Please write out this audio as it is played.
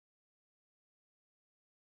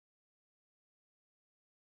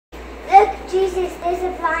Jesus is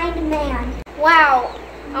a blind man. Wow,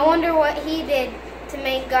 I wonder what he did to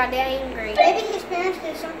make God angry. Maybe his parents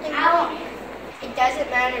did something wrong. It doesn't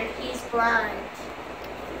matter, he's blind.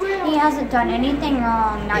 He hasn't done anything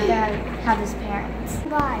wrong not to have his parents.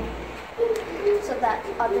 Why? So that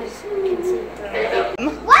others can see through it.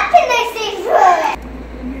 What can they see through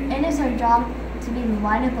it? It is our job to be the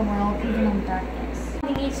light of the world, even in darkness.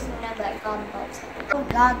 He needs to know that God loves him. Oh,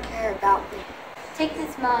 God care about me. Take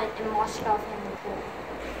this mud and wash it off in the pool.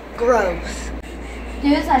 Gross.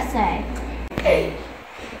 Do as I say.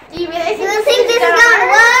 Do you really think this is gonna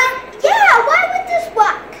work? Yeah, why would this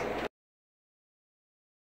work?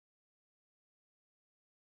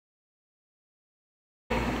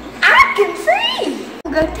 I can see.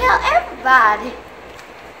 Go tell everybody.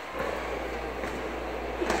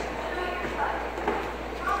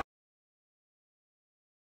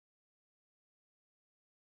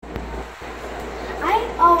 I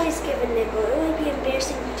always give a nickel. It would be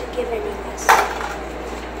embarrassing to give any less.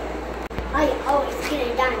 I always get a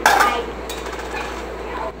dime.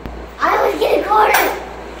 I always get a quarter.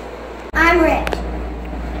 I'm rich.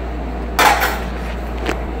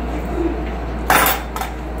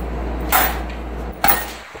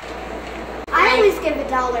 I always give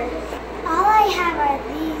 $1. All I have are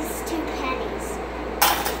these 2 pennies.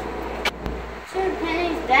 2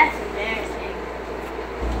 pennies? That's embarrassing.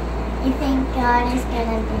 You think God is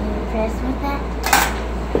gonna be impressed with that?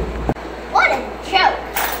 What a joke!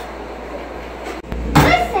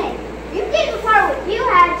 Listen, you gave her what you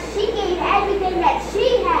had. She gave everything that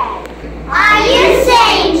she had. Are you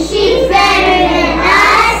saying she's better than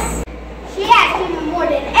us? She has even more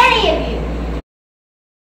than any of you.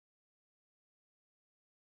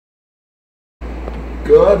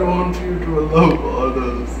 God wants you to love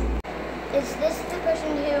others. Is this the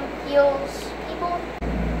person who heals people?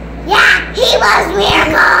 Yeah, he was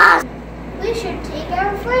miracles. We should take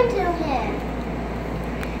our friend to him.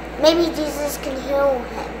 Maybe Jesus can heal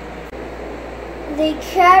him. The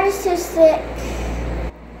crowd is so sick.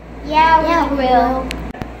 Yeah, we will.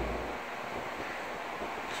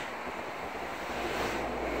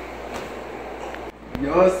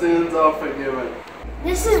 Your sins are forgiven.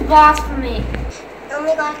 This is blasphemy.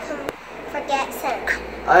 Only God can forget sin.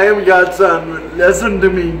 I am God's son. Listen to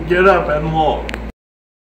me. Get up and walk.